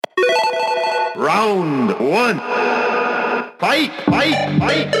Round one. Fight, fight, fight,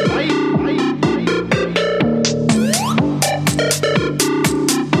 fight, fight.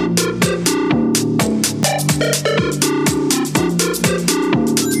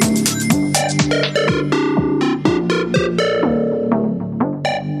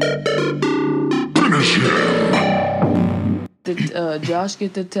 Did Josh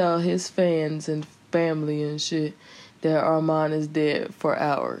get to tell his fans and family and shit that Armand is dead for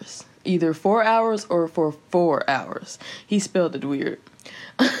hours? Either 4 hours or for 4 hours. He spelled it weird.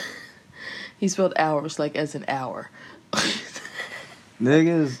 He spelled hours like as an hour.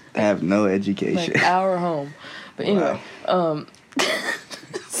 Niggas have no education. Like hour home. But anyway,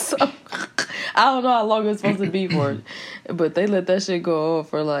 so I don't know how long it's supposed to be for, but they let that shit go on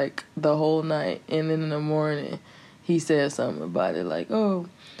for like the whole night, and then in the morning he said something about it, like, "Oh,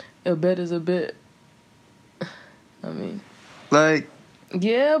 a bet is a bet." I mean, like,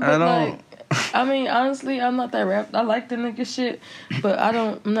 yeah, but like, I mean, honestly, I'm not that wrapped. I like the nigga shit, but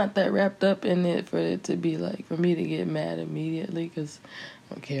I'm not that wrapped up in it for it to be like for me to get mad immediately because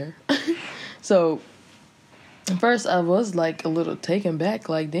I don't care. So at first I was like a little taken back,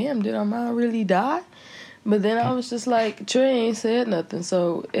 like, damn, did Armand really die? But then I was just like, Trey ain't said nothing,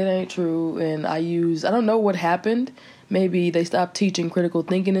 so it ain't true. And I don't know what happened. Maybe they stopped teaching critical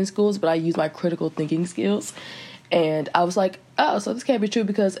thinking in schools, but I used my critical thinking skills. And I was like, oh, so this can't be true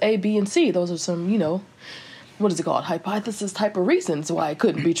because A, B, and C, those are some, what is it called? Hypothesis type of reasons why it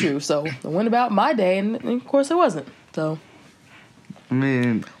couldn't be true. So I went about my day, and of course it wasn't. So, I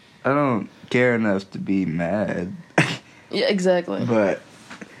mean, I don't care enough to be mad. Yeah, exactly. But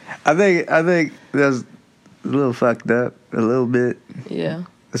I think that's a little fucked up, a little bit. Yeah.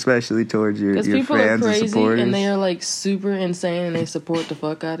 Especially towards your fans and supporters. Because people are crazy and they are like super insane and they support the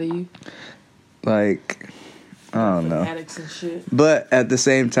fuck out of you. Like, I don't know. Addicts and shit. But at the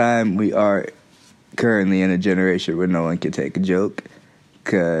same time, we are currently in a generation where no one can take a joke.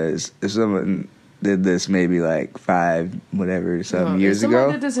 Because if someone did this maybe like 5, whatever, some years ago. If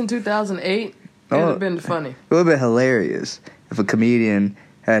someone did this in 2008, it would have been funny. It would have been hilarious if a comedian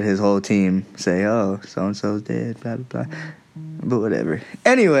had his whole team say, oh, so-and-so's dead, blah, blah, blah. But whatever.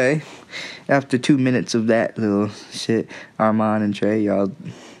 Anyway, after 2 minutes of that little shit, Armand and Trey, y'all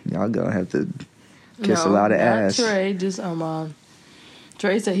gonna have to kiss a lot of ass. Not Trey, just Armand.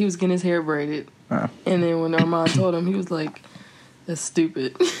 Trey said he was getting his hair braided. Oh. And then when Armand told him, he was like, that's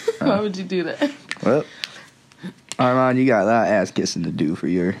stupid. Why would you do that? Well, Armand, you got a lot of ass kissing to do for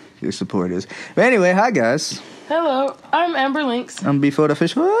your supporters. But anyway, hi guys. Hello, I'm Amber Links. I'm Before the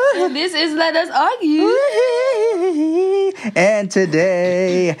Fish. And this is Let Us Argue. And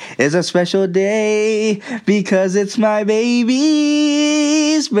today is a special day because it's my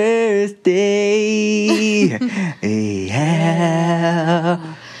baby's birthday.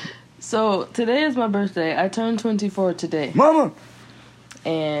 Yeah. So today is my birthday. I turned 24 today. Mama.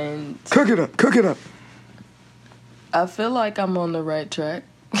 And Cook it up. I feel like I'm on the right track.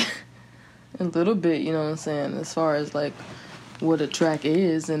 A little bit, you know what I'm saying, as far as like what a track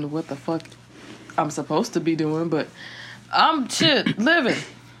is and what the fuck I'm supposed to be doing, but I'm living.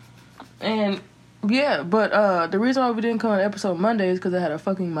 And yeah, but the reason why we didn't come on episode Monday is because I had a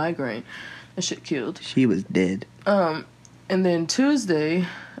fucking migraine. That shit killed. She was dead. And then Tuesday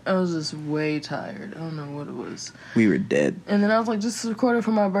I was just way tired. I don't know what it was. We were dead. And then I was like, just record it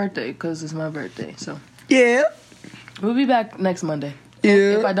for my birthday because it's my birthday. So yeah, we'll be back next Monday.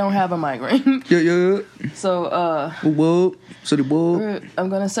 Yeah. If I don't have a migraine. Yeah. So, whoop. I'm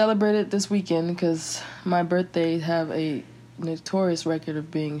going to celebrate it this weekend because my birthdays have a notorious record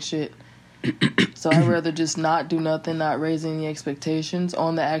of being shit. So I'd rather just not do nothing, not raise any expectations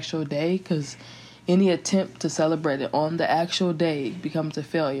on the actual day because any attempt to celebrate it on the actual day becomes a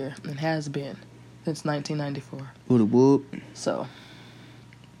failure and has been since 1994. Whoop. So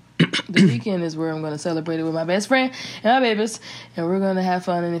the weekend is where I'm going to celebrate it with my best friend and my babies, and we're going to have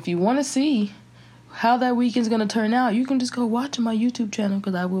fun. And if you want to see how that weekend's going to turn out, you can just go watch my YouTube channel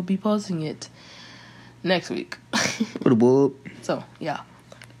because I will be posting it next week. Whoop. So, yeah.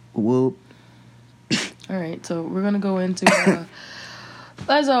 Whoop. All right, so we're going to go into,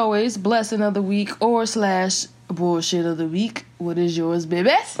 as always, blessing of the week or / bullshit of the week. What is yours, baby?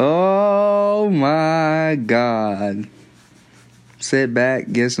 Oh, my God. Sit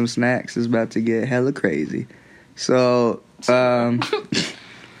back, get some snacks. It's about to get hella crazy. So, it's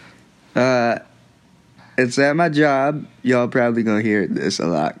at my job. Y'all probably gonna hear this a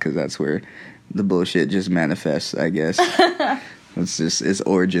lot because that's where the bullshit just manifests, I guess. It's just its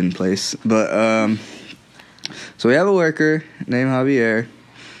origin place. But, so we have a worker named Javier.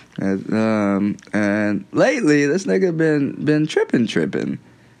 And lately, this nigga been tripping.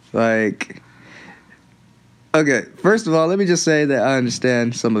 Like, Okay, first of all, let me just say that I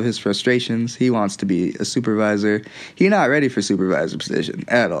understand some of his frustrations. He wants to be a supervisor. He's not ready for supervisor position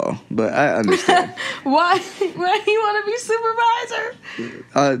at all, but I understand. Why he want to be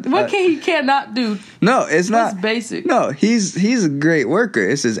supervisor? What he cannot do? No, it's not. That's basic. No, he's a great worker.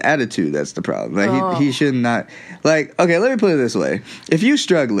 It's his attitude that's the problem. Like he should not. Like, okay, let me put it this way: if you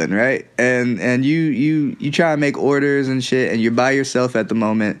struggling, right, and you try to make orders and shit, and you're by yourself at the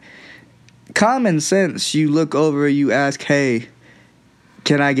moment. Common sense, you look over, you ask, hey,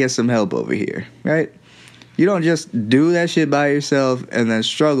 can I get some help over here, right? You don't just do that shit by yourself and then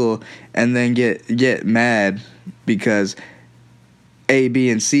struggle and then get mad because A, B,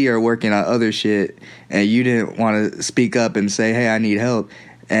 and C are working on other shit and you didn't want to speak up and say, hey, I need help,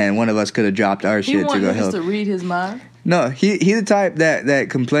 and one of us could have dropped our shit to go help. He wants to read his mind? No, he the type that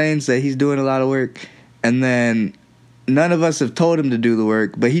complains that he's doing a lot of work and then... None of us have told him to do the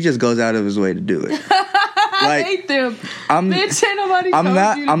work, but he just goes out of his way to do it. I hate them. Bitch, ain't nobody told you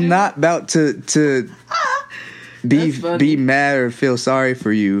to do I'm not about to be mad or feel sorry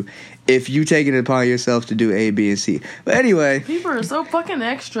for you if you take it upon yourself to do A, B, and C. But anyway, people are so fucking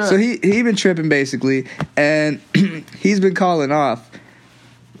extra. So he been tripping basically, and he's been calling off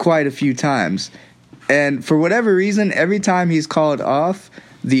quite a few times. And for whatever reason, every time he's called off,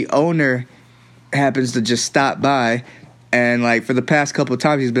 the owner happens to just stop by, and like for the past couple of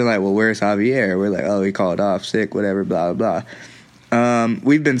times he's been like, well, where's Javier? We're like, oh, he called off sick, whatever, blah blah blah.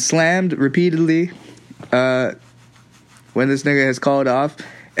 We've been slammed repeatedly when this nigga has called off,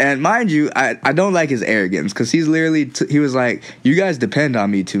 and mind you, I don't like his arrogance, because he's literally he was like, you guys depend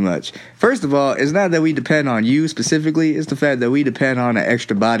on me too much. First of all, it's not that we depend on you specifically, it's the fact that we depend on an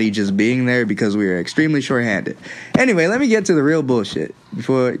extra body just being there because we are extremely short-handed. Anyway, let me get to the real bullshit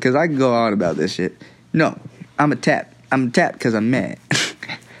before, because I can go on about this shit. No, I'm a tap because I'm mad.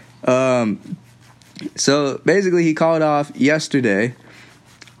 So basically he called off yesterday,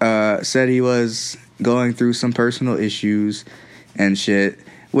 said he was going through some personal issues and shit,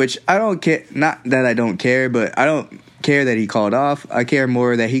 which I don't care. Not that I don't care, but I don't care that he called off. I care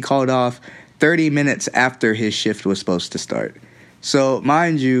more that he called off 30 minutes after his shift was supposed to start. So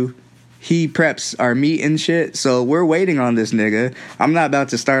mind you, he preps our meat and shit, so we're waiting on this nigga. I'm not about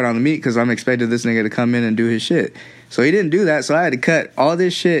to start on the meat because I'm expecting this nigga to come in and do his shit. So he didn't do that, so I had to cut all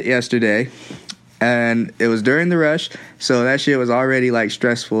this shit yesterday, and it was during the rush, so that shit was already, like,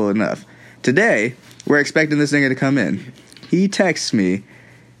 stressful enough. Today, we're expecting this nigga to come in. He texts me,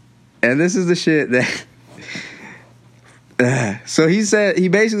 and this is the shit that... So he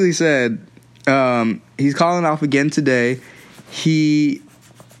basically said, he's calling off again today. He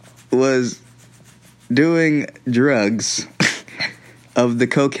was doing drugs of the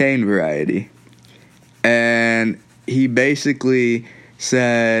cocaine variety, and he basically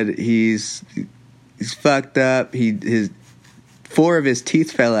said he's fucked up. His 4 of his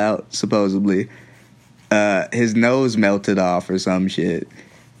teeth fell out, supposedly. His nose melted off or some shit,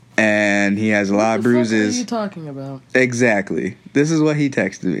 and he has a lot of bruises. What are you talking about? Exactly. This is what he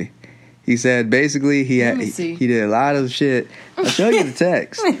texted me. He said basically he did a lot of shit. I'll show you the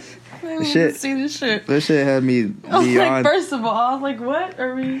text. See this shit. This shit had me beyond. Like, first of all, I was like, what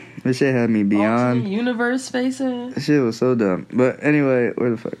are we? This shit had me beyond. Universe facing. This shit was so dumb. But anyway, where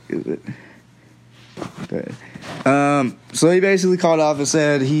the fuck is it? Okay. So he basically called off and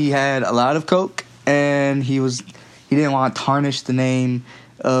said he had a lot of coke, and he didn't want to tarnish the name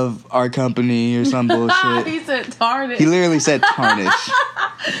of our company or some bullshit. He said tarnish. He literally said tarnish.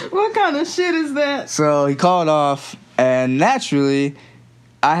 What kind of shit is that? So he called off, and naturally,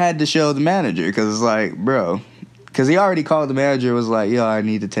 I had to show the manager, because it's like, bro, because he already called the manager, was like, yo, I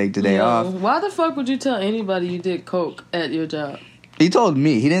need to take today off. Why the fuck would you tell anybody you did coke at your job? He told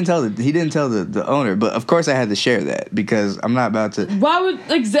me. He didn't tell the owner, but of course I had to share that because I'm not about to. Why would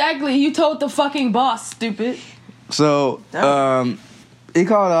exactly? You told the fucking boss, stupid. So, he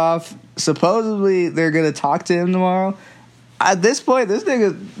called off. Supposedly they're gonna talk to him tomorrow. At this point, this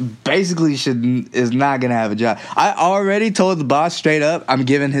nigga basically is not gonna have a job. I already told the boss straight up, I'm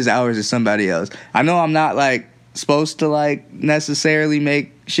giving his hours to somebody else. I know I'm not like supposed to like necessarily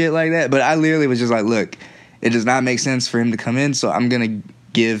make shit like that, but I literally was just like, look, it does not make sense for him to come in, so I'm gonna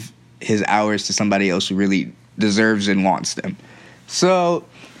give his hours to somebody else who really deserves and wants them. So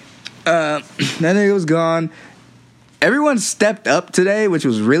that nigga was gone. Everyone stepped up today, which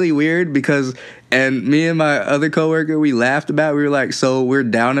was really weird because, and me and my other coworker, we laughed about it. We were like, so we're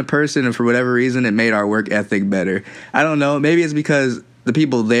down a person, and for whatever reason, it made our work ethic better. I don't know. Maybe it's because the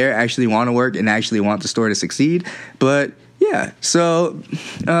people there actually want to work and actually want the store to succeed. But Yeah, so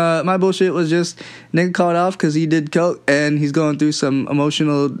my bullshit was just nigga called off because he did coke and he's going through some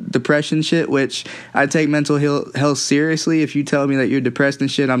emotional depression shit, which I take mental health seriously. If you tell me that you're depressed and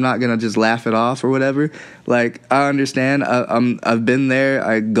shit, I'm not gonna just laugh it off or whatever. Like, I understand. I've been there.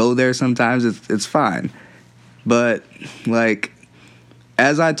 I go there sometimes. It's fine. But, like,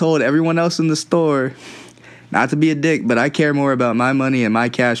 as I told everyone else in the store, not to be a dick, but I care more about my money and my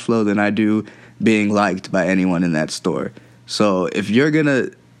cash flow than I do being liked by anyone in that store. So if you're gonna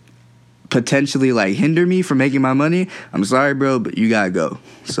potentially like hinder me from making my money, I'm sorry, bro, but you gotta go.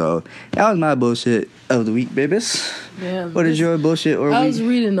 So that was my bullshit of the week, babies. Yeah. What is your bullshit or week? I was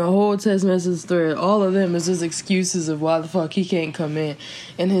reading the whole text message thread. All of them is just excuses of why the fuck he can't come in,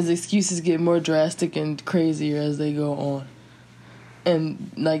 and his excuses get more drastic and crazier as they go on.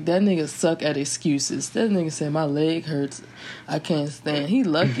 And like that nigga suck at excuses. That nigga said my leg hurts, I can't stand. He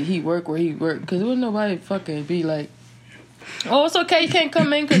lucky he work where he work, cause wouldn't nobody fucking be like, oh, it's okay, you can't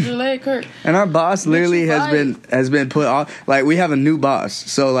come in because your leg hurt. And our boss literally has been put off. Like, we have a new boss,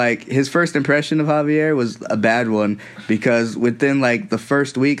 so like his first impression of Javier was a bad one, because within like the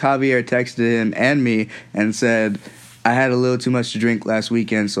first week, Javier texted him and me and said, I had a little too much to drink last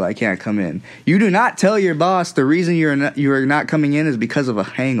weekend, so I can't come in. You do not tell your boss the reason you are not coming in is because of a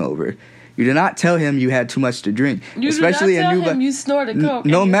hangover. You do not tell him you had too much to drink. You especially do not tell him you snorted coke.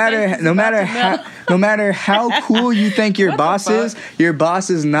 No matter how cool you think your boss is, your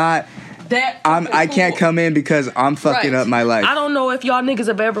boss is not. I can't come in because I'm fucking up my life. I don't know if y'all niggas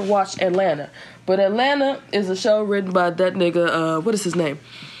have ever watched Atlanta, but Atlanta is a show written by that nigga. What is his name?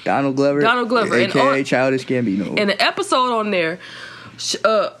 Donald Glover, a.k.a. Childish Gambino. In an episode on there,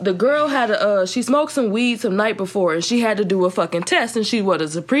 the girl had she smoked some weed some night before, and she had to do a fucking test, and she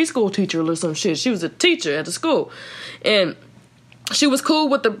was a preschool teacher or some shit. She was a teacher at the school, and she was cool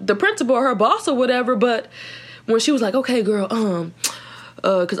with the principal or her boss or whatever, but when she was like, okay girl,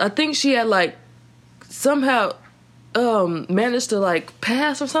 because I think she had like somehow managed to like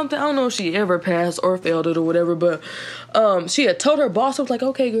pass or something. I don't know if she ever passed or failed it or whatever, but she had told her boss, I was like,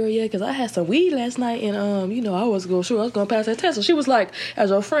 okay girl, yeah, because I had some weed last night, and I was gonna pass that test. So she was like,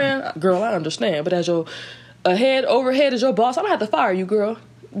 as your friend, girl, I understand, but as your overhead as your boss, I'm gonna have to fire you, girl.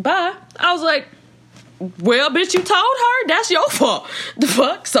 Bye. I was like, well, bitch, you told her, that's your fault. The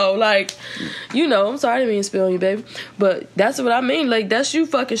fuck? So, like, I'm sorry, I didn't mean to spill on you, baby. But that's what I mean. Like, that's you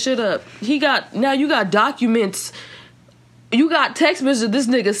fucking shit up. You got documents. You got text messages. This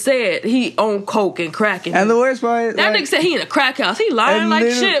nigga said he owned coke and crack. And the worst part is, that nigga said he in a crack house. He lying like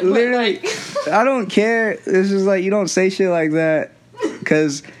shit. Literally, I don't care. It's just like, you don't say shit like that.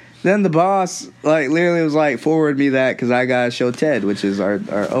 Because then the boss, like, literally was like, forward me that because I got to show Ted, which is our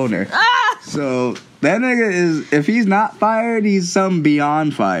owner. So that nigga is, if he's not fired, he's some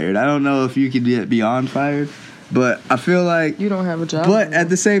beyond fired. I don't know if you could get beyond fired, but I feel like you don't have a job. But anymore. At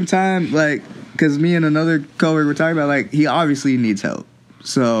the same time, like, because me and another coworker were talking about, like, he obviously needs help.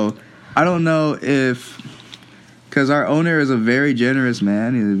 So I don't know if, because our owner is a very generous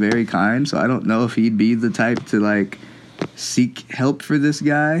man, he's very kind. So I don't know if he'd be the type to like seek help for this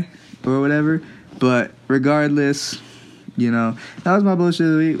guy or whatever. But regardless, that was my bullshit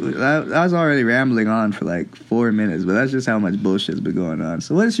of the week. I was already rambling on for like 4 minutes, but that's just how much bullshit's been going on.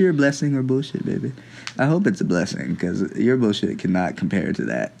 So what is your blessing or bullshit, baby? I hope it's a blessing, because your bullshit cannot compare to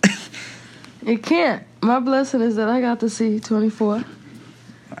that. It can't. My blessing is that I got to see 24. Wow.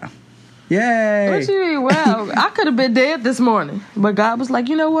 Yay! What you mean, wow? I could have been dead this morning, but God was like,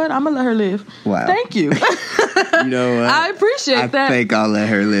 you know what? I'm going to let her live. Wow. Thank you. You know what? I appreciate that. I think I'll let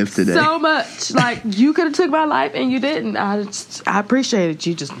her live today. So much. Like, you could have took my life and you didn't. I appreciate it.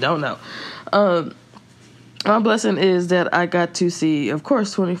 You just don't know. My blessing is that I got to see, of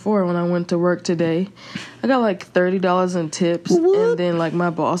course, 24 when I went to work today. I got like $30 in tips. What? And then like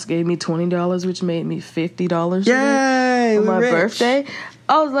my boss gave me $20, which made me $50. Yay! On my birthday.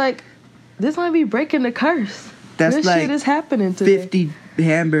 I was like, this might be breaking the curse. This like shit is happening today. 50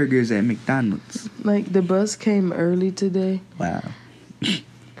 hamburgers at McDonald's. Like, the bus came early today. Wow. I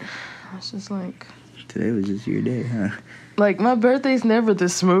was just like, today was just your day, huh? Like, my birthday's never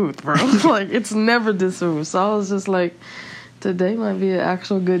this smooth, bro. Like, it's never this smooth. So I was just like, today might be an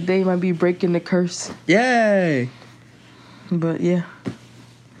actual good day. Might be breaking the curse. Yay! But, yeah.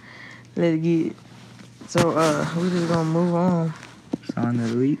 Let it get. So, we just gonna move on. Song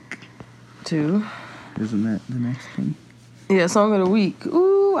of the week. To. Isn't that the next thing? Yeah, song of the week.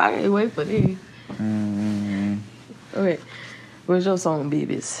 Ooh, I can't wait for this. Okay. Where's your song,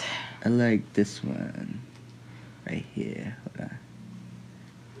 babies? I like this one. Right here. Hold on.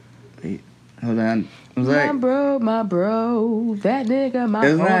 Wait. Hold on. My bro, that nigga, my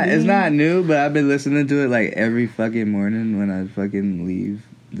It's not new, but I've been listening to it like every fucking morning when I fucking leave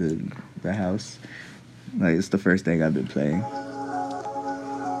the house. Like, it's the first thing I've been playing.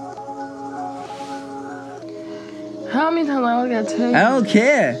 How many times I gotta tell you? I don't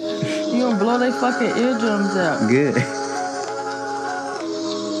care. You gonna blow their fucking eardrums out. Good.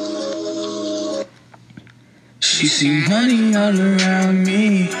 She see money all around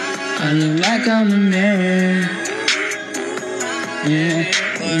me. I look like I'm the man. Yeah,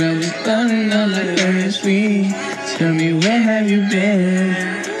 but I was starting on the ASB. Tell me, where have you been?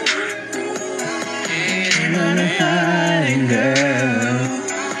 I'm not a hiding girl.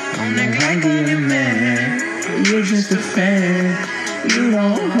 I'm not like a man. You're just a fan. You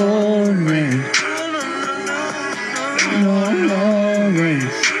don't hold rings. You don't hold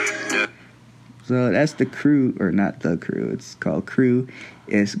rings. So that's the Crew, or not the Crew. It's called Crew.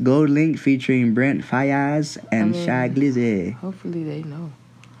 It's Gold Link featuring Brent Faiyaz and Shy Glizzy. Hopefully they know.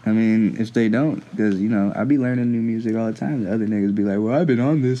 I mean, if they don't, because, you know, I be learning new music all the time. The other niggas be like, well, I've been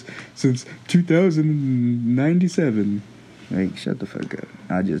on this since 2097. Like, shut the fuck up.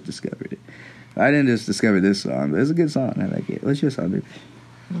 I just discovered it. I didn't just discover this song, but it's a good song. I like it. What's your song, baby?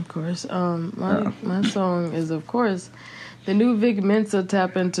 Of course. My song is, of course, the new Vic Mensa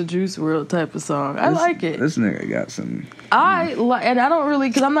Tap Into Juice WRLD type of song. I like it. This nigga got some... and I don't really,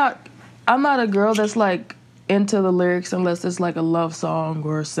 because I'm not a girl that's like into the lyrics unless it's like a love song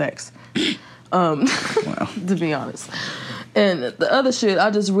or sex. Wow. To be honest. And the other shit,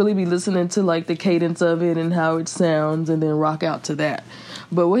 I just really be listening to like the cadence of it and how it sounds and then rock out to that.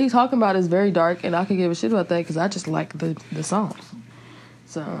 But what he's talking about is very dark, and I could give a shit about that because I just like the songs.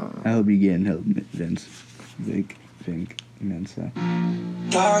 So I hope you getting help, Vince. Vic Mensa.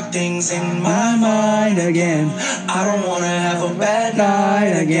 Dark things in my mind again. I don't wanna have a bad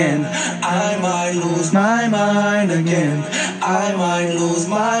night again. I might lose my mind again. I might lose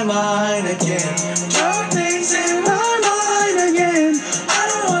my mind again. Dark things in my mind again. I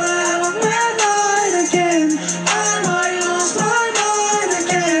don't wanna have a bad night again. I might lose my mind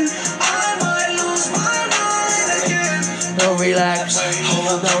again. I might lose my mind again. Don't relax, hold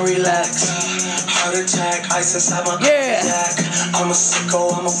on, don't relax. Heart attack, ice inside my cardiac. I'm a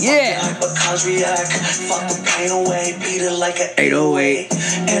sicko, I'm a fucking hypochondriac. Fuck the pain away, beat it like an 808.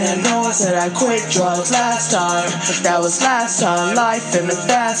 And I know I said I quit drugs last time, but that was last time. Life in the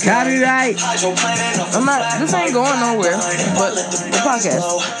fast lane. Copyright. I'm not. This ain't going nowhere. But the podcast.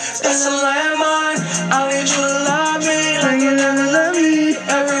 That's a landmine. I need you to love me like you never love me.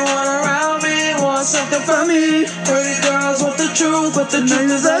 Everyone around me wants something from me. Pretty girls want the truth, but the truth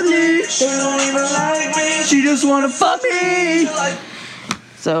is ugly. They don't even like me. She just wanna fuck me.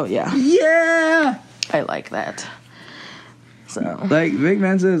 So yeah, I like that. So Like, Vic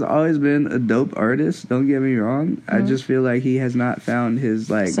Mensa has always been a dope artist. Don't get me wrong. Mm-hmm. I just feel like he has not found his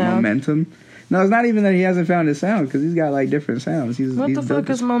momentum. No, it's not even that he hasn't found his sound, because he's got like different sounds. He's the fuck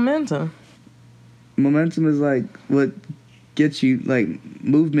is momentum? Momentum is like what gets you like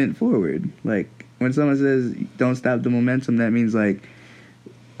movement forward. Like when someone says don't stop the momentum, that means like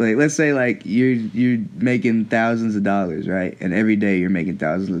let's say like you're making thousands of dollars, right? And every day you're making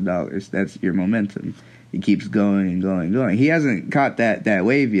thousands of dollars. That's your momentum. It keeps going and going and going. He hasn't caught that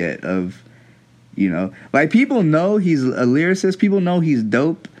wave yet of, you know, like people know he's a lyricist. People know he's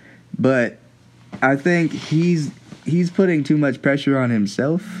dope, but I think he's putting too much pressure on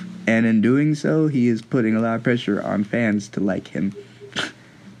himself, and in doing so, he is putting a lot of pressure on fans to like him.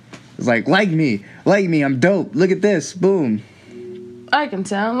 It's like me, I'm dope. Look at this, boom. I can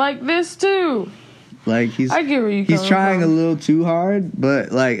sound like this too. Like I get where you he's trying a little too hard,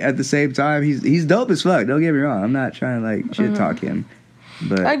 but like at the same time, he's dope as fuck. Don't get me wrong. I'm not trying to like shit talk him,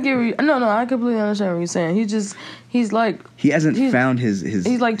 but I get where you, no, I completely understand what you're saying. He's like he hasn't found his.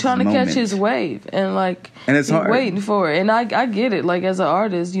 He's like trying to catch his wave, and it's hard waiting for it. And I get it. Like as an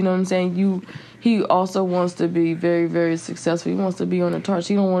artist, you know what I'm saying. He also wants to be very, very successful. He wants to be on the charts.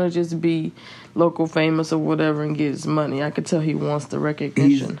 He don't want to just be local famous or whatever and get his money. I could tell he wants the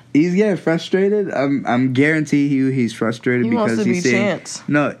recognition. He's getting frustrated. I'm guarantee he's frustrated because he's seeing Chance.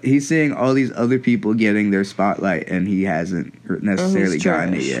 No, he's seeing all these other people getting their spotlight and he hasn't necessarily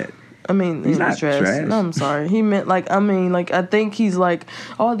gotten it yet. I mean, he's not trash. No, I'm sorry. He meant I think he's like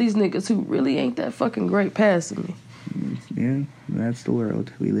all these niggas who really ain't that fucking great passing me. Yeah, that's the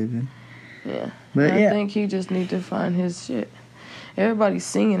world we live in. Yeah, but I think he just need to find his shit. Everybody's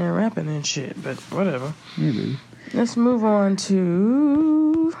singing and rapping and shit, but whatever. Maybe. Let's move on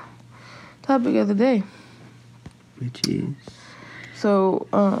to topic of the day, which is so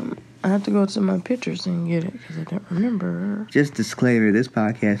I have to go to my pictures and get it because I don't remember. Just disclaimer, this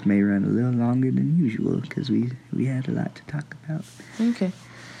podcast may run a little longer than usual because we had a lot to talk about. Okay.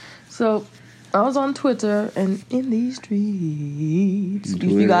 So, I was on Twitter and in these streets. If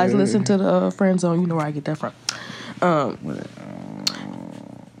you guys listen to the Friend Zone, you know where I get that from.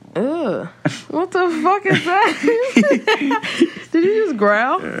 What the fuck is that? Did you just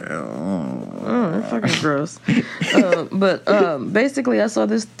growl? That's fucking gross. But basically, I saw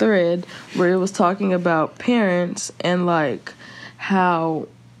this thread where it was talking about parents and like how,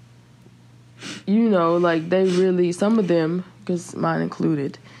 you know, like they really, some of them, because mine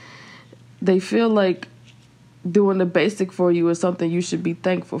included, they feel like doing the basic for you is something you should be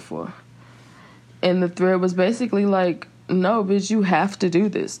thankful for. And the thread was basically like, no, bitch, you have to do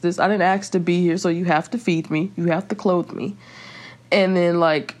this. I didn't ask to be here, so you have to feed me. You have to clothe me. And then,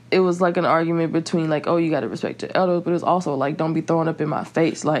 like, it was like an argument between, like, oh, you got to respect your elders, but it was also, like, don't be throwing up in my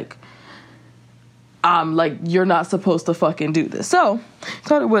face. Like, you're not supposed to fucking do this. So,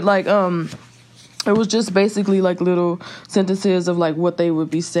 started with, like, it was just basically, like, little sentences of, like, what they would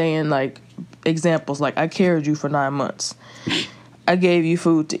be saying, like, examples. Like, I carried you for 9 months. I gave you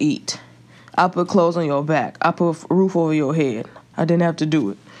food to eat. I put clothes on your back. I put a roof over your head. I didn't have to do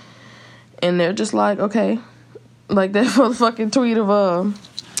it. And they're just like, okay. Like that motherfucking tweet of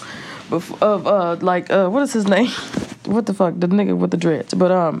what is his name? What the fuck? The nigga with the dreads.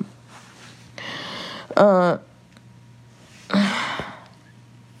 But,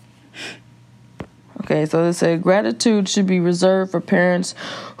 okay, so they say gratitude should be reserved for parents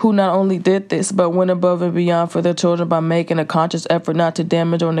who not only did this, but went above and beyond for their children by making a conscious effort not to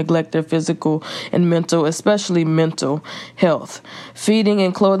damage or neglect their physical and mental, especially mental, health. Feeding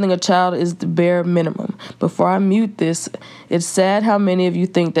and clothing a child is the bare minimum. Before I mute this, it's sad how many of you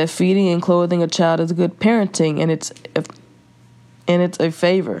think that feeding and clothing a child is good parenting and it's a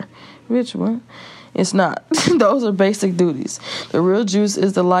favor. Which one? It's not. Those are basic duties. The real juice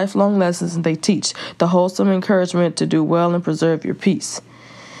is the lifelong lessons they teach, the wholesome encouragement to do well and preserve your peace.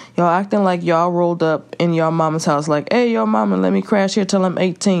 Y'all acting like y'all rolled up in y'all mama's house like, hey, yo, mama, let me crash here till I'm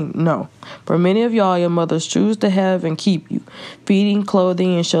 18. No. For many of y'all, your mothers choose to have and keep you. Feeding,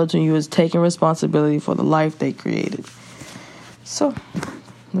 clothing, and sheltering you is taking responsibility for the life they created. So,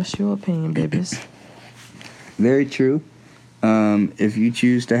 what's your opinion, babies? Very true. If you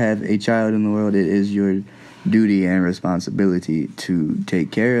choose to have a child in the world, it is your duty and responsibility to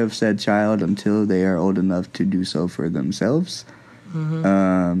take care of said child until they are old enough to do so for themselves.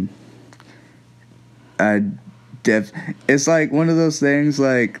 Mm-hmm. It's like one of those things,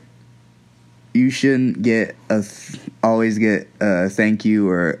 like, you shouldn't get always get a thank you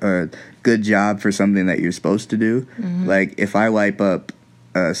or a good job for something that you're supposed to do. Mm-hmm. Like, if I wipe up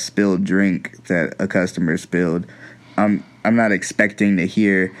a spilled drink that a customer spilled, I'm not expecting to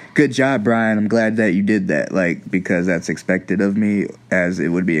hear, good job, Brian, I'm glad that you did that, like, because that's expected of me as it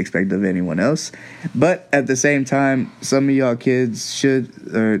would be expected of anyone else. But at the same time, some of y'all kids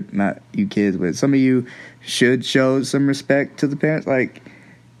should, or not you kids, but some of you should show some respect to the parents. Like,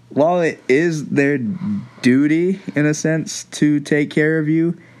 while it is their duty, in a sense, to take care of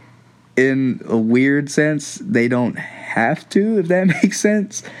you, in a weird sense, they don't have to, if that makes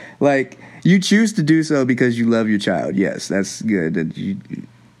sense. Like, you choose to do so because you love your child. Yes, that's good.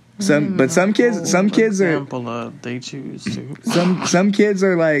 Some kids are. They choose to. Some kids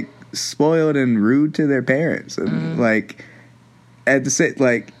are like spoiled and rude to their parents, and like at the same,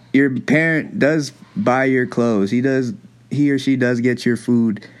 like, your parent does buy your clothes. He or she does get your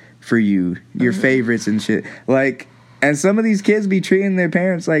food for you, your favorites and shit. Like, and some of these kids be treating their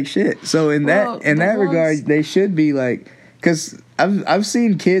parents like shit. So in that regard, they should be like, because I've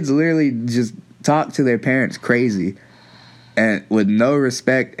seen kids literally just talk to their parents crazy and with no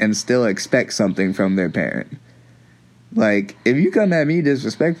respect and still expect something from their parent. Like, if you come at me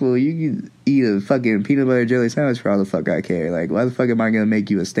disrespectful, you can eat a fucking peanut butter jelly sandwich for all the fuck I care. Like, why the fuck am I gonna make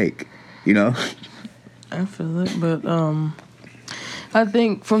you a steak? You know? I feel it, but I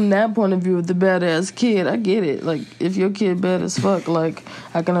think from that point of view of the badass kid, I get it. Like, if your kid bad as fuck, like,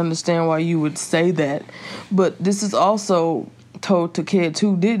 I can understand why you would say that. But this is also told to kids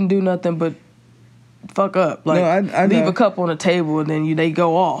who didn't do nothing but fuck up. Like, no, I leave a cup on the table and then they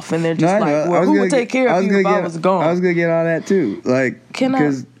go off and they're just like, well, who would take care of you if I was gone? I was going to get all that too. Like, damn.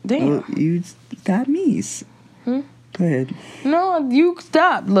 Well, you got me. Go ahead. No, you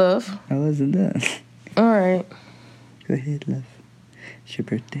stop, love. I wasn't done. All right. Go ahead, love. It's your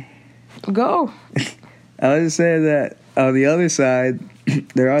birthday. Go. I was just saying that on the other side,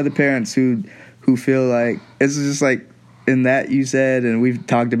 there are the parents who feel like, it's just like, in that you said, and we've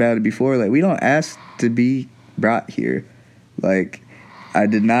talked about it before, like, we don't ask to be brought here. Like, I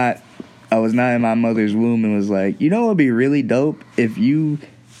did not I was not in my mother's womb and was like, you know what would be really dope if you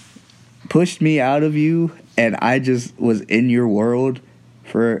pushed me out of you and I just was in your world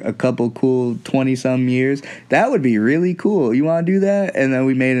for a couple cool 20-some years. That would be really cool. You want to do that? And then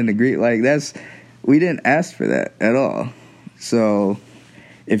we made an agreement. Like, we didn't ask for that at all. So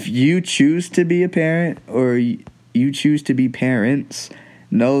if you choose to be a parent or you choose to be parents,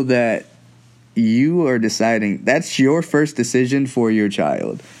 know that you are deciding. That's your first decision for your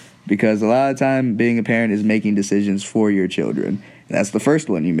child. Because a lot of time being a parent is making decisions for your children. And that's the first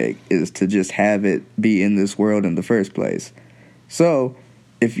one you make, is to just have it be in this world in the first place. So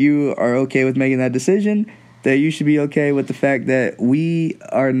if you are okay with making that decision, then you should be okay with the fact that we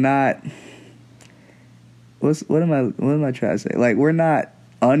are not... What am I trying to say? Like, we're not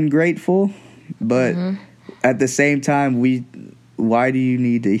ungrateful, but at the same time, why do you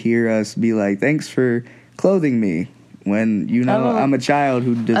need to hear us be like, thanks for clothing me? When, you know, I'm a child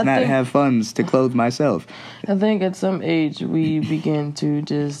who does not have funds to clothe myself. I think at some age we begin to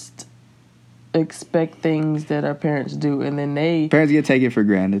just expect things that our parents do, and then parents get taken for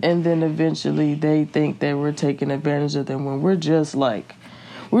granted. And then eventually they think that we're taking advantage of them when we're just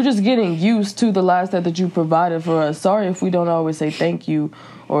getting used to the lifestyle that you provided for us. Sorry if we don't always say thank you,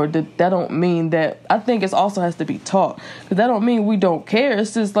 or that don't mean that. I think it also has to be taught, because that don't mean we don't care.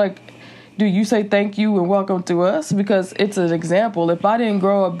 It's just like, do you say thank you and welcome to us? Because it's an example. If I didn't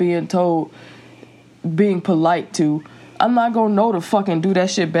grow up being told, being polite to, I'm not going to know to fucking do that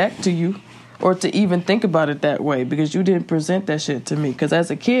shit back to you or to even think about it that way, because you didn't present that shit to me. Because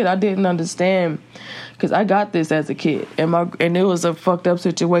as a kid, I didn't understand, because I got this as a kid. And it was a fucked up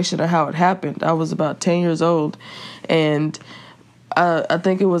situation of how it happened. I was about 10 years old, and I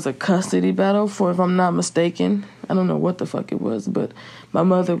think it was a custody battle, if I'm not mistaken. I don't know what the fuck it was, but my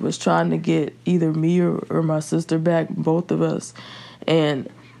mother was trying to get either me or my sister back, both of us. And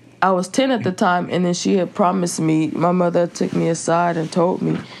I was 10 at the time, and then she had promised me, my mother took me aside and told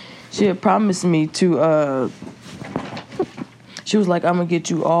me, she had promised me to, she was like, I'm going to get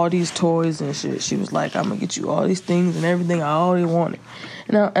you all these toys and shit. She was like, I'm going to get you all these things and everything I already wanted.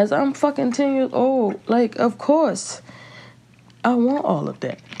 Now, as I'm fucking 10 years old, like, of course, I want all of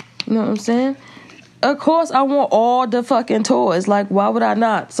that. You know what I'm saying? Of course, I want all the fucking toys. Like, why would I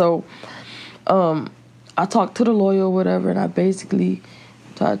not? So, I talked to the lawyer or whatever, and I basically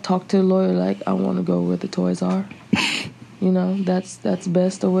talked to the lawyer like, I want to go where the toys are. You know, that's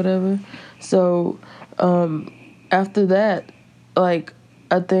best or whatever. So, after that, like,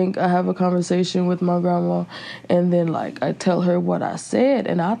 I think I have a conversation with my grandma, and then, like, I tell her what I said,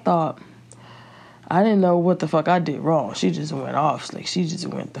 and I thought, I didn't know what the fuck I did wrong. She just went off. Like, she just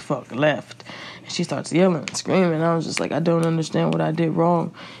went the fuck left. And she starts yelling and screaming. I was just like, I don't understand what I did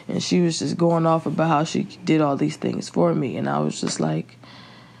wrong. And she was just going off about how she did all these things for me. And I was just like,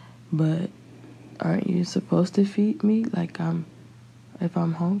 but aren't you supposed to feed me? Like, if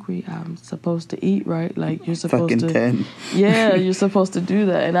I'm hungry, I'm supposed to eat, right? Like, you're supposed fucking to... 10. Yeah, you're supposed to do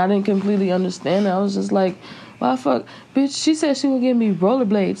that. And I didn't completely understand it. I was just like, why fuck? Bitch, she said she would give me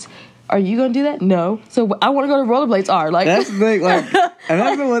rollerblades. Are you gonna do that? No. So I want to go to rollerblades. Like, that's the thing. Like, and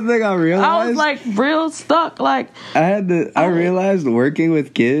that's the one thing I realized. I was like real stuck. Like, I realized working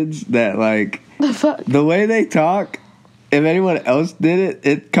with kids that, like, the way they talk, if anyone else did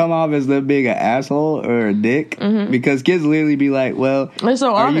it come off as them being an asshole or a dick. Mm-hmm. Because kids literally be like, well, they're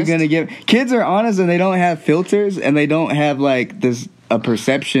so are honest. You gonna give? Kids are honest, and they don't have filters, and they don't have like a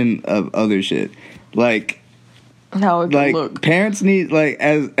perception of other shit. Like, how it like look. Parents need, like,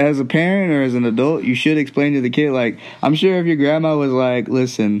 as a parent or as an adult, you should explain to the kid, like, I'm sure if your grandma was like,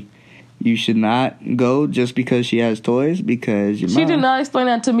 listen, you should not go just because she has toys, because your mom... She did not explain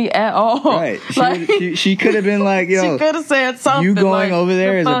that to me at all. Right. She could have been like, yo, she could have said something. You going like, over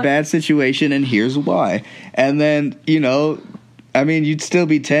there is a bad situation, and here's why. And then, you know, I mean, you'd still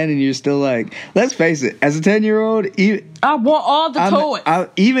be 10, and you're still like, let's face it, as a 10-year-old, I want all the toys.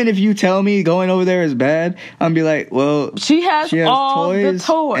 Even if you tell me going over there is bad, I'm be like, well, she has all the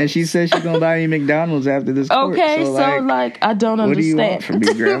toys. And she says she's going to buy me McDonald's after this court. Okay, so like, I don't understand. What do you want from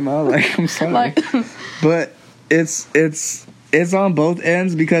me, Grandma? Like, I'm sorry. Like, but it's on both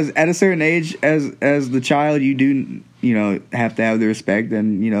ends, because at a certain age, as the child, you do, you know, have to have the respect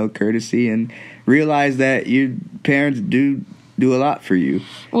and, you know, courtesy, and realize that your parents do a lot for you.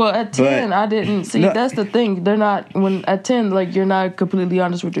 Well, at 10, I didn't see. No, that's the thing. They're not, when at 10, like, you're not completely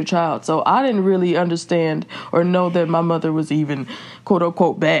honest with your child. So I didn't really understand or know that my mother was even quote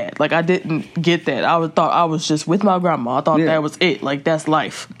unquote bad. Like, I didn't get that. I thought I was just with my grandma. I thought that was it. Like, that's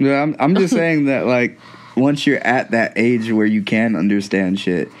life. Yeah, I'm just saying that, like, once you're at that age where you can understand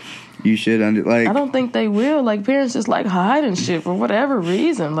shit, you should I don't think they will. Like, parents just like hiding shit for whatever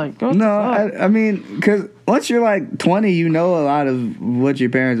reason. Like, what the fuck? I mean, because once you're like 20, you know a lot of what your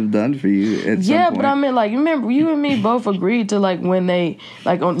parents have done for you at some point. But I mean, like, you remember, you and me both agreed to, like, when they,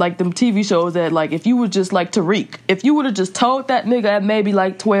 like, on, like, them TV shows that, like, if you were just, like, Tariq, if you would have just told that nigga at maybe,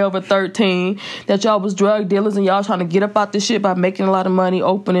 like, 12 or 13 that y'all was drug dealers and y'all trying to get up out this shit by making a lot of money,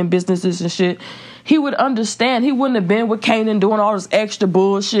 opening businesses and shit, he would understand. He wouldn't have been with Kanan doing all this extra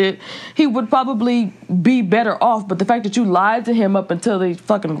bullshit. He would probably be better off. But the fact that you lied to him up until they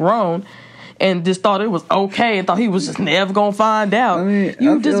fucking grown and just thought it was okay and thought he was just never gonna find out. I mean,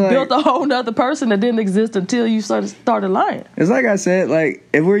 you I just feel built a whole nother person that didn't exist until you started lying. It's like I said, like,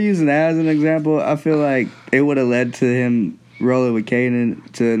 if we're using that as an example, I feel like it would have led to him rolling with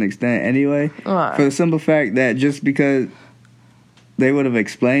Kanan to an extent anyway. Right. For the simple fact that just because they would have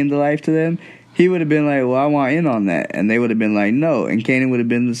explained the life to them, he would have been like, well, I want in on that. And they would have been like, no. And Kanan would have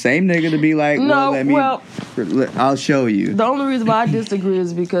been the same nigga to be like, I'll show you. The only reason why I disagree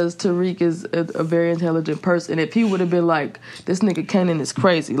is because Tariq is a very intelligent person. If he would have been like, this nigga Kanan is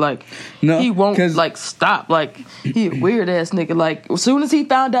crazy, like, he won't, like, stop. Like, he a weird-ass nigga. Like, as soon as he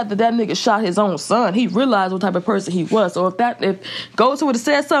found out that nigga shot his own son, he realized what type of person he was. So if Ghost would have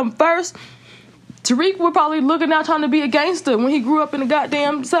said something first, Tariq would probably looking out trying to be a gangster when he grew up in the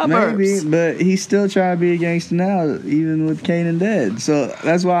goddamn suburbs. Maybe, but he's still trying to be a gangster now, even with Kanan dead. So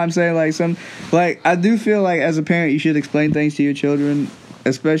that's why I'm saying, like, I do feel like as a parent, you should explain things to your children,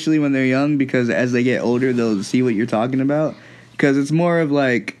 especially when they're young, because as they get older, they'll see what you're talking about. Because it's more of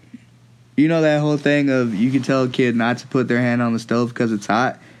like, you know, that whole thing of you can tell a kid not to put their hand on the stove because it's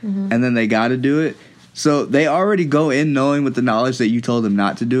hot, and then they got to do it. So they already go in knowing with the knowledge that you told them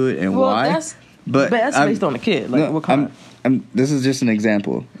not to do it and why. But that's based on the kid. Like, what kind? This is just an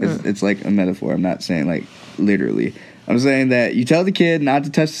example. It's like a metaphor. I'm not saying, like, literally. I'm saying that you tell the kid not to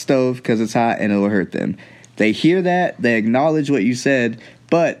touch the stove because it's hot and it will hurt them. They hear that. They acknowledge what you said.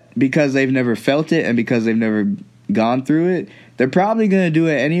 But because they've never felt it and because they've never gone through it, they're probably going to do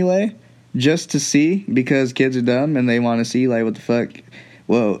it anyway just to see, because kids are dumb and they want to see, like, what the fuck.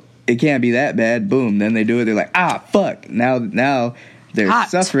 Well, it can't be that bad. Boom. Then they do it. They're like, fuck. Now they're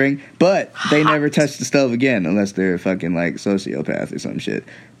suffering, but they never touch the stove again unless they're a fucking, like, sociopath or some shit.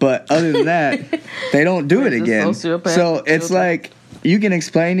 But other than that, they don't do it again. So it's like, you can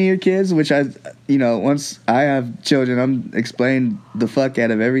explain to your kids, which once I have children, I'm explaining the fuck out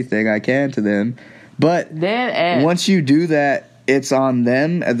of everything I can to them. But once you do that, it's on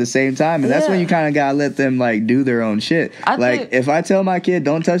them at the same time. And that's when you kind of gotta let them, like, do their own shit. If I tell my kid,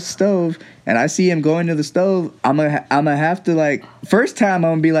 don't touch the stove, and I see him going to the stove, I'm gonna have to, like, first time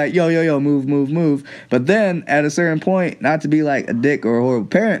I'm gonna be like, yo, move. But then at a certain point, not to be like a dick or a horrible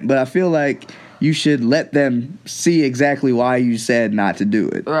parent, but I feel like you should let them see exactly why you said not to do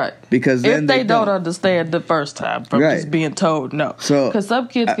it. Right. Because then if they don't understand the first time from just being told no. So, because some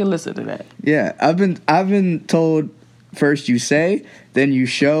kids can listen to that. Yeah, I've been told, first you say, then you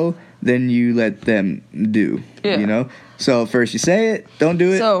show, then you let them do. Yeah. You know? So first you say it, don't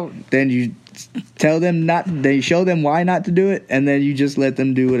do it. Then you tell them not, then you show them why not to do it, and then you just let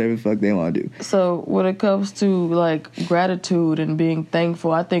them do whatever the fuck they want to do. So when it comes to, like, gratitude and being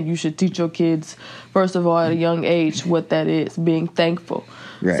thankful, I think you should teach your kids, first of all, at a young age, what that is, being thankful.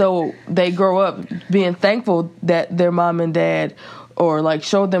 Right. So they grow up being thankful that their mom and dad, or, like,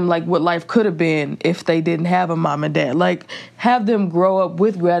 show them, like, what life could have been if they didn't have a mom and dad. Like, have them grow up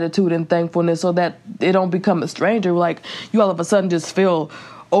with gratitude and thankfulness so that they don't become a stranger. Like, you all of a sudden just feel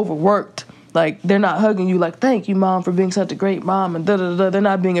overworked. Like, they're not hugging you like, thank you, Mom, for being such a great mom, and da-da-da-da. They're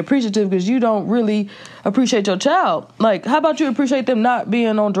not being appreciative because you don't really appreciate your child. Like, how about you appreciate them not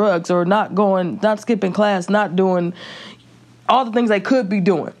being on drugs or not skipping class, not doing all the things they could be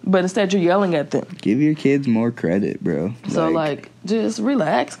doing, but instead you're yelling at them. Give your kids more credit, bro. So, like, just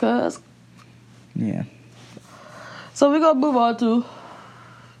relax, cuz. Yeah. So we're going to move on to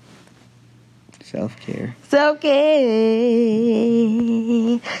self-care. Self-care.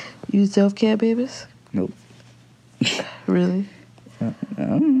 You self-care, babies? Nope. Really?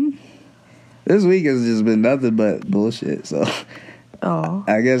 This week has just been nothing but bullshit, so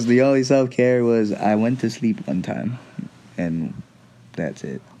I guess the only self-care was I went to sleep one time. And that's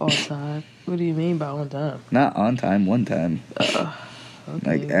it. On time? What do you mean by on time? Not on time, one time. Okay.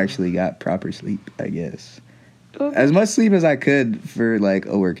 Like, actually got proper sleep, I guess. Okay. As much sleep as I could for, like,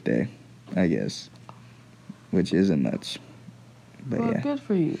 a work day, I guess. Which isn't much. But well, good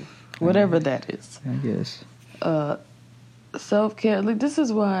for you. Whatever that is. I guess. Self-care. Like, this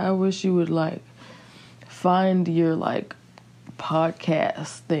is why I wish you would, like, find your, like,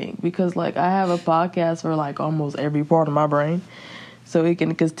 podcast thing, because, like, I have a podcast for, like, almost every part of my brain. so it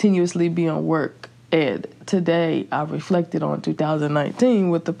can continuously be on work. And today I reflected on 2019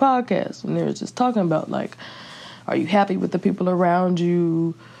 with the podcast, and they were just talking about, like, are you happy with the people around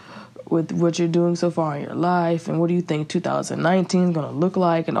you, with what you're doing so far in your life, and what do you think 2019 is going to look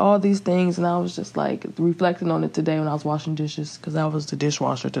like, and all these things. And I was just, like, reflecting on it today when I was washing dishes, because I was the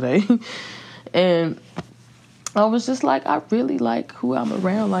dishwasher today. And I was just like, I really like who I'm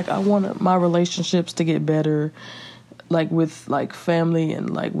around. Like, I want my relationships to get better, like, with, like, family and,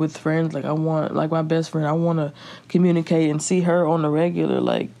 like, with friends. Like, I want, like, my best friend, I want to communicate and see her on the regular,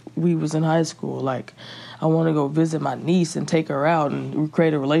 like we was in high school. Like, I want to go visit my niece and take her out and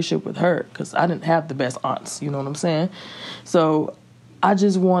create a relationship with her, because I didn't have the best aunts, you know what I'm saying? So I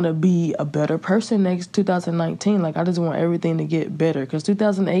just want to be a better person next 2019. Like, I just want everything to get better, because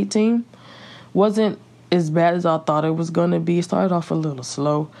 2018 wasn't as bad as I thought it was going to be. It started off a little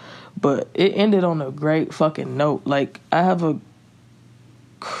slow, but it ended on a great fucking note. Like, I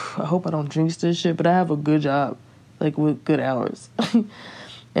hope I don't jinx this shit, but I have a good job, like, with good hours.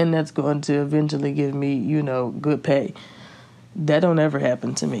 And that's going to eventually give me, you know, good pay. That don't ever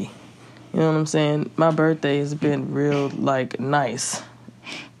happen to me. You know what I'm saying? My birthday has been real, like, nice.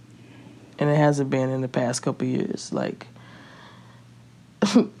 And it hasn't been in the past couple years. Like,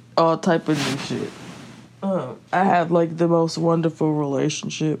 all type of new shit. I have, like, the most wonderful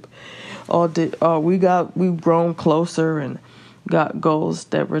relationship. We've grown closer and got goals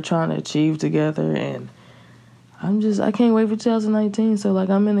that we're trying to achieve together, and I can't wait for 2019. So, like,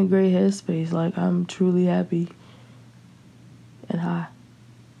 I'm in a great headspace. Like, I'm truly happy and high.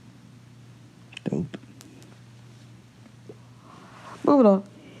 Dope. Moving on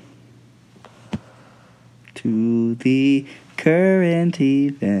to the current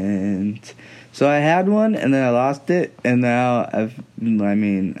event. So I had one, and then I lost it, and now I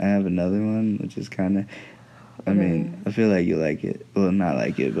have another one, which is kind of, I feel like you like it. Well, not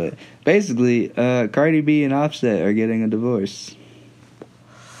like it, but basically, Cardi B and Offset are getting a divorce.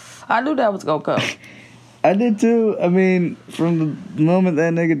 I knew that was gonna come. I did too. I mean, from the moment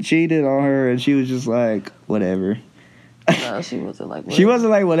that nigga cheated on her, and she was just like, whatever. No, she wasn't like whatever. She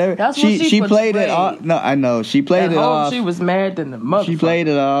wasn't like whatever. That's what she played it off. No, I know. She played it off. She was mad than the motherfucker. She played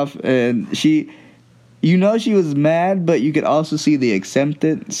it off, and she was mad, but you could also see the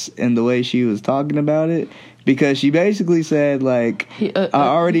acceptance in the way she was talking about it, because she basically said, like, I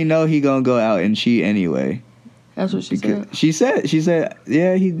already know he gonna go out and cheat anyway. That's what she said. She said,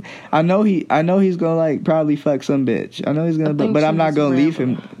 yeah, I know he's gonna, like, probably fuck some bitch. I know he's gonna, but I'm not gonna leave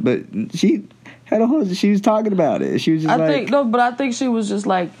him. But she had she was talking about it. She was just I think she was just,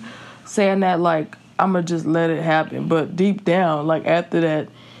 like, saying that, like, I'm gonna just let it happen. But deep down, like, after that,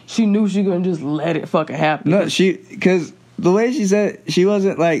 she knew she gonna just let it fucking happen. No, because the way she said, she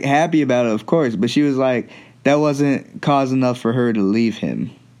wasn't, like, happy about it, of course, but she was like, that wasn't cause enough for her to leave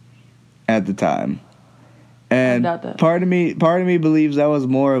him at the time. And part of me believes that was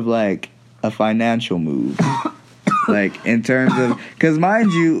more of, like, a financial move. Like, in terms of, because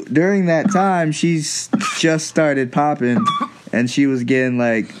mind you, during that time, she's just started popping, and she was getting,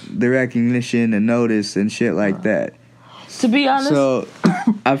 like, the recognition and notice and shit like that. To be honest, so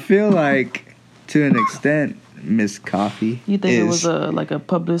I feel like, to an extent, Miss Coffee. You think it was a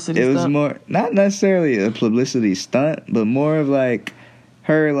publicity stunt? It was more, not necessarily a publicity stunt, but more of, like,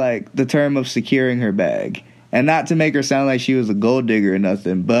 her, like, the term of securing her bag. And not to make her sound like she was a gold digger or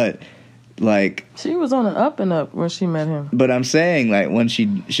nothing, but, like, she was on an up and up when she met him. But I'm saying, like, when she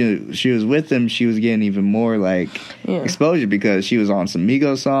was with him, she was getting even more, like, exposure, because she was on some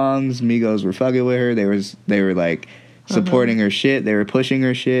Migos songs. Migos were fucking with her. They were like, supporting her shit. They were pushing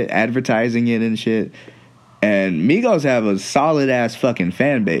her shit, advertising it and shit. And Migos have a solid ass fucking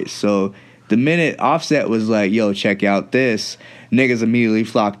fan base. So the minute Offset was like, yo, check out this, niggas immediately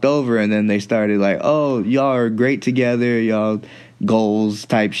flocked over, and then they started like, oh, y'all are great together, y'all goals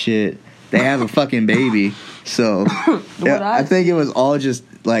type shit. They have a fucking baby. So I think it was all just,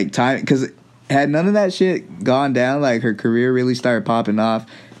 like, time, because had none of that shit gone down, like, her career really started popping off,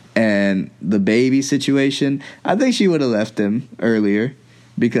 and the baby situation, I think she would have left him earlier.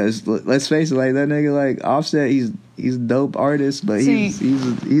 Because let's face it, like, that nigga, like, Offset, he's a dope artist, but he's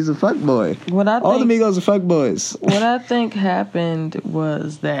a fuckboy. All the Migos are fuckboys. What I think happened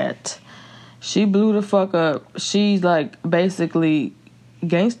was that she blew the fuck up. She's, like, basically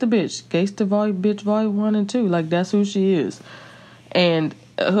Gangsta Bitch. Gangsta Bitch Volume 1 and 2. Like, that's who she is. And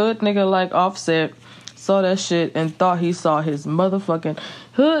a hood nigga like Offset saw that shit and thought he saw his motherfucking...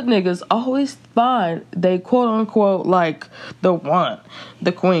 Hood niggas always find they quote-unquote, like, the one,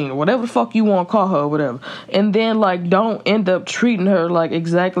 the queen, whatever the fuck you want to call her or whatever. And then, like, don't end up treating her, like,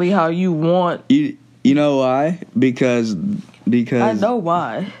 exactly how you want You know why? Because I know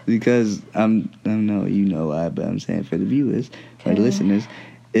why. Because I know you know why, but I'm saying for the viewers, for the listeners,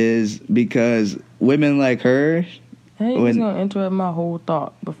 is because women like her. Hey, you just gonna interrupt my whole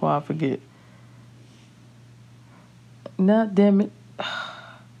thought before I forget. Nah, damn it.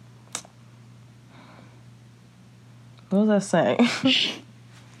 What was I saying?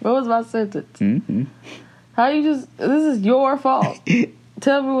 What was my sentence? Mm-hmm. How you just... This is your fault.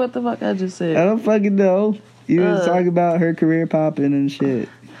 Tell me what the fuck I just said. I don't fucking know. You was talking about her career popping and shit.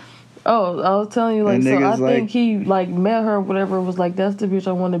 Oh, I was telling you, like, and so I like, think he, like, met her, whatever, was like, that's the bitch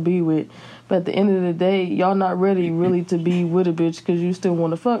I want to be with. But at the end of the day, y'all not ready really to be with a bitch because you still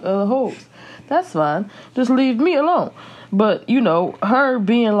want to fuck other hoes. That's fine. Just leave me alone. But, you know, her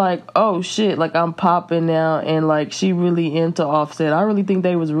being like, oh, shit, like, I'm popping now, and, like, she really into Offset. I really think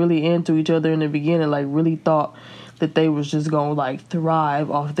they was really into each other in the beginning, like, really thought that they was just gonna, like,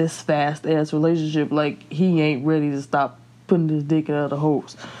 thrive off this fast-ass relationship. Like, he ain't ready to stop putting his dick in other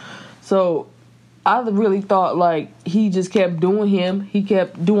hoes. So, I really thought, like, he just kept doing him. He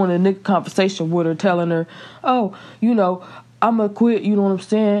kept doing a nigga conversation with her, telling her, oh, you know, I'm gonna quit, you know what I'm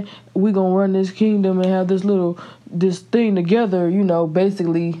saying? We gonna run this kingdom and have this thing together, you know,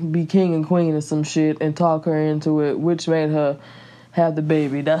 basically be king and queen or some shit and talk her into it, which made her have the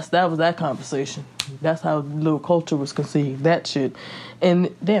baby. That was that conversation. That's how little culture was conceived, that shit.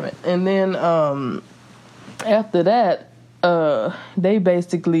 And, damn it. And then, after that, they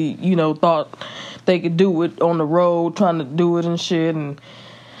basically, you know, thought they could do it on the road, trying to do it and shit. And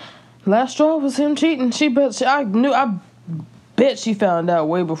last straw was him cheating. I bet she found out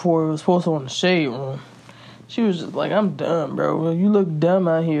way before it was posted on the Shade Room. She was just like, I'm done, bro. You look dumb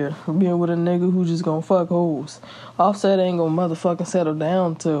out here being with a nigga who just gonna fuck hoes. Offset ain't gonna motherfucking settle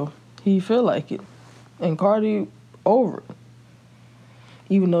down till he feel like it. And Cardi over it.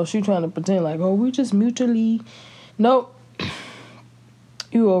 Even though she trying to pretend like, oh, we just mutually... Nope.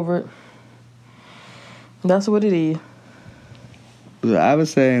 You over it. That's what it is. So I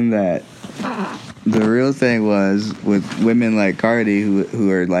was saying that the real thing was with women like Cardi who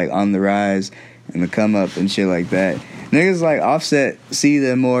are like on the rise and the come up and shit like that. Niggas like Offset see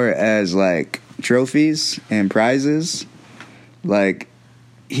them more as like trophies and prizes. Like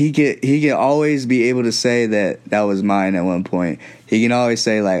he can always be able to say that was mine at one point. He can always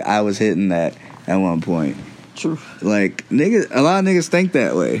say like I was hitting that at one point. True. Like niggas, a lot of niggas think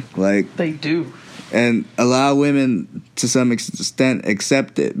that way. Like they do. And a lot of women, to some extent,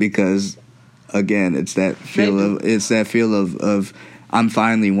 accept it because, again, it's that feel of I'm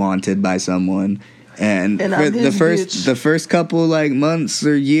finally wanted by someone, and for the first couple like months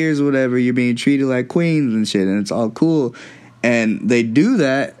or years, or whatever, you're being treated like queens and shit, and it's all cool, and they do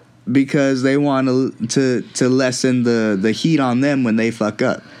that because they want to lessen the heat on them when they fuck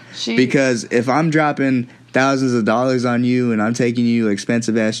up. Because if I'm dropping thousands of dollars on you and I'm taking you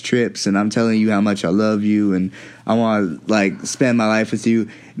expensive ass trips and I'm telling you how much I love you and I want to like spend my life with you,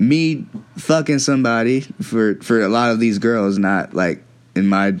 me fucking somebody for a lot of these girls, not like in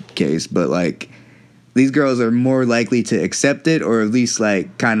my case, but like these girls are more likely to accept it or at least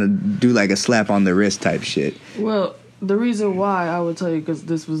like kind of do like a slap on the wrist type shit. Well, the reason why I would tell you, because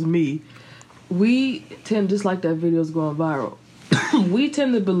this was me, we tend, just like that video's going viral, we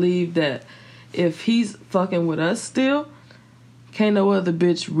tend to believe that if he's fucking with us still, can't no other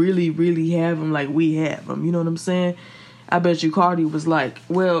bitch really, really have him like we have him. You know what I'm saying? I bet you Cardi was like,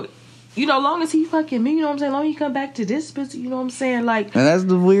 well, you know, long as he fucking me, you know what I'm saying? Long as he come back to this bitch, you know what I'm saying? Like, and that's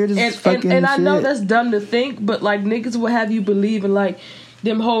the weirdest fucking and I shit. know that's dumb to think, but like niggas will have you believing like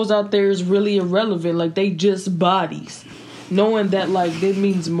them hoes out there is really irrelevant. Like they just bodies. Knowing that like it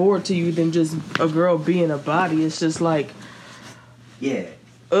means more to you than just a girl being a body. It's just like, yeah,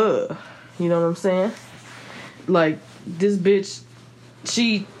 you know what I'm saying? Like, this bitch,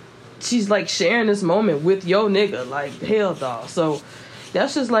 she's like sharing this moment with your nigga. Like, hell dog. So,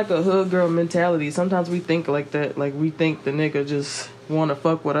 that's just like a hood girl mentality. Sometimes we think like that. Like, we think the nigga just want to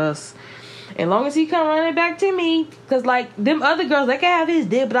fuck with us. And long as he come running back to me. Because, like, them other girls, they can have his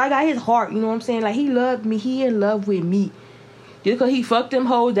dick, but I got his heart. You know what I'm saying? Like, he loved me. He in love with me. Just because he fucked them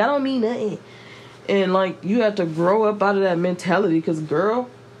hoes, that don't mean nothing. And, like, you have to grow up out of that mentality. Because, girl,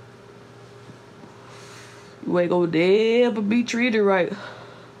 you ain't gonna ever be treated right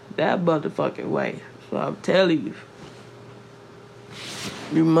that motherfucking way. So I'm telling you.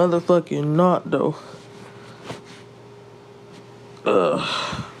 You motherfucking not, though.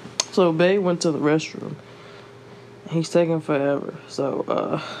 So, babe went to the restroom. He's taking forever.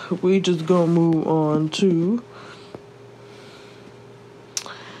 So, we just gonna move on to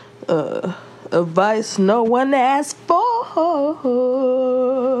advice no one asked for.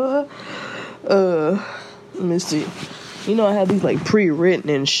 let me see. You know, I have these like pre-written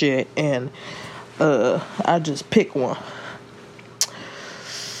and shit, and I just pick one.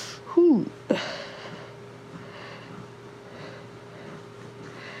 Whew.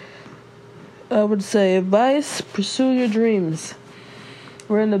 I would say advice: pursue your dreams.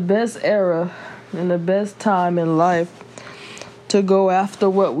 We're in the best era, in the best time in life to go after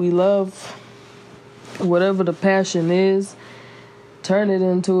what we love. Whatever the passion is, turn it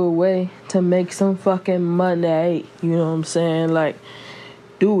into a way to make some fucking money. You know what I'm saying? Like,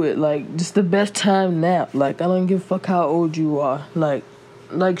 do it. Like, just the best time now. Like, I don't give a fuck how old you are. Like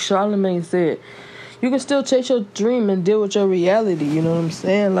Charlamagne said, you can still chase your dream and deal with your reality. You know what I'm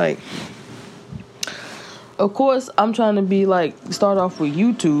saying? Like, of course, I'm trying to be like, start off with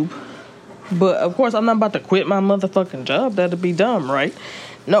YouTube. But, of course, I'm not about to quit my motherfucking job. That'd be dumb, right?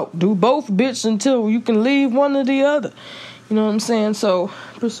 No, do both, bitch, until you can leave one or the other. You know what I'm saying? So,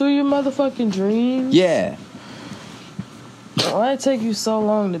 pursue your motherfucking dreams. Yeah. Why'd it take you so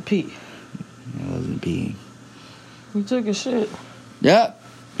long to pee? I wasn't peeing. You took a shit. Yep.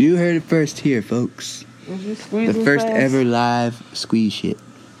 You heard it first here, folks. Did you squeeze The it first fast? ever live squeeze shit.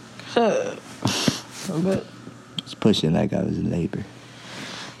 Shut up. I bet. It's pushing like I was in labor.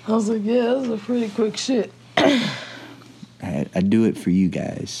 I was like, yeah, that was a pretty quick shit. I do it for you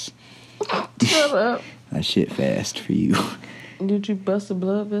guys. Shut up. I shit fast for you. Did you bust a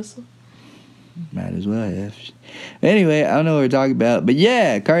blood vessel? Might as well have. Anyway, I don't know what we're talking about, but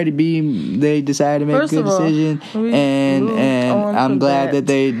yeah, Cardi B, they decided to make First a good of all, decision, we and moved on I'm from glad that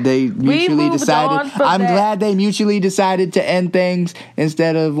they mutually moved decided. on from I'm that. glad they mutually decided to end things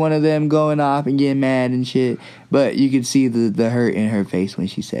instead of one of them going off and getting mad and shit. But you could see the hurt in her face when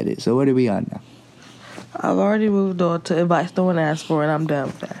she said it. So what are we on now? I've already moved on to advice no one asked for, and I'm done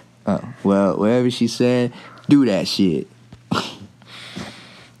with that. Oh, well, whatever she said, do that shit.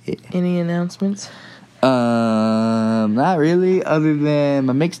 Yeah. Any announcements? Not really, other than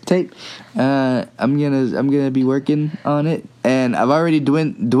my mixtape. I'm gonna be working on it, and I've already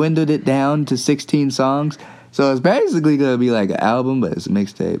dwindled it down to 16 songs. So it's basically gonna be like an album, but it's a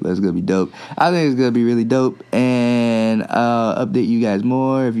mixtape. But it's gonna be dope. I think it's gonna be really dope, and I'll update you guys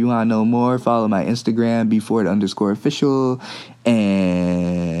more. If you want to know more, follow my Instagram, bford_official,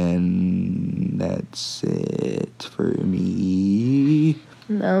 and that's it for me.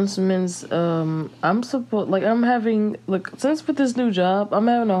 Announcements. I'm having, since with this new job, I'm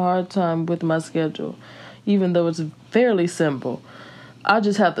having a hard time with my schedule, even though it's fairly simple. I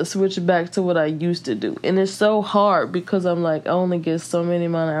just have to switch back to what I used to do. And it's so hard because I'm like, I only get so many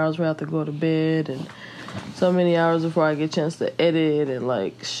amount of hours where I have to go to bed and so many hours before I get a chance to edit and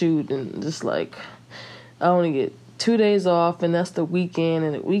like shoot, and just like I only get 2 days off, and that's the weekend,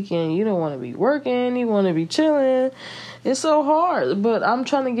 and the weekend you don't want to be working, you want to be chilling. It's so hard, but I'm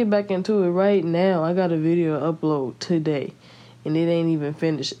trying to get back into it right now. I got a video upload today and it ain't even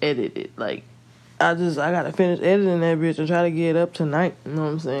finished edited. Like, I gotta finish editing that bitch and try to get it up tonight. You know what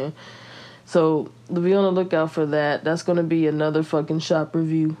I'm saying? So be on the lookout for that. That's gonna be another fucking shop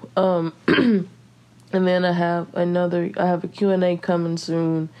review. And then I have a Q&A coming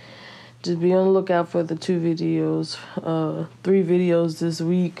soon. Just be on the lookout for the 2 videos, 3 videos this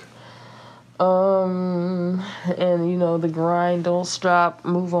week. And the grind don't stop.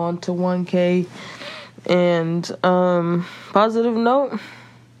 Move on to 1K. And positive note.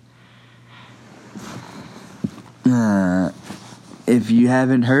 If you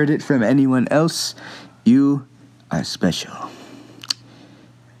haven't heard it from anyone else, you are special.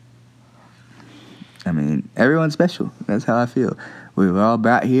 I mean, everyone's special. That's how I feel. We were all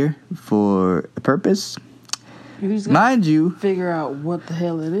brought here for a purpose. Mind you, figure out what the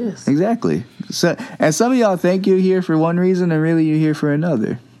hell it is. Exactly. So, and some of y'all think you're here for one reason, and really you're here for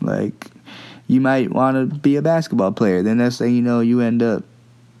another. Like, you might want to be a basketball player. Then next thing you know, you end up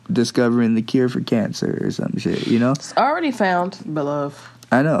discovering the cure for cancer or some shit, you know? It's already found, beloved.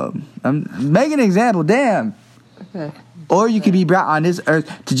 I know. I'm making an example, damn. Okay. Or you could be brought on this earth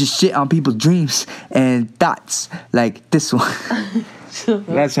to just shit on people's dreams and thoughts, like this one.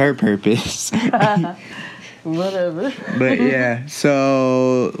 That's her purpose. Whatever. But yeah,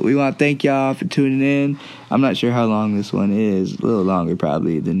 so we want to thank y'all for tuning in. I'm not sure how long this one is. A little longer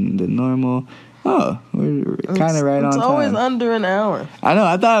probably than normal. Oh, we're kind of right on time. It's always under an hour. I know.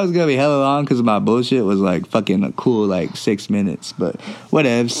 I thought it was going to be hella long because my bullshit was like fucking a cool like 6 minutes. But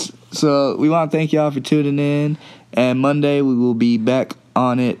whatevs. So we want to thank y'all for tuning in. And Monday we will be back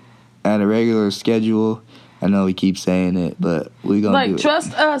on it at a regular schedule. I know we keep saying it, but we going to do it. Like,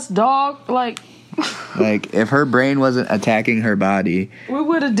 trust us, dog. Like, if her brain wasn't attacking her body, we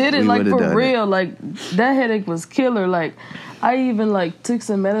would have did it, like, for real. Like, that headache was killer. Like, I even, like, took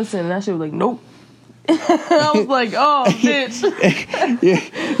some medicine and that shit was like, nope. I was like, oh,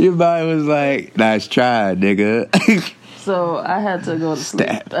 bitch. Your mind was like, nice try, nigga. So I had to go to sleep.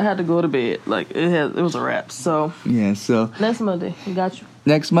 Stab. I had to go to bed. Like, it was a wrap. So Yeah, so next Monday, got you.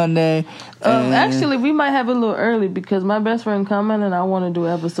 next Monday. and- Actually, we might have it a little early because my best friend coming and I want to do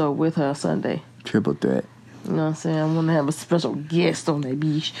an episode with her Sunday. Triple threat. You know what I'm saying? I want to have a special guest on that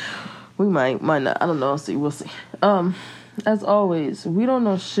beach. We might not. I don't know. See, we'll see. As always, we don't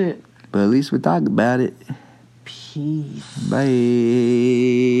know shit. But at least we talk about it. Peace. Bye.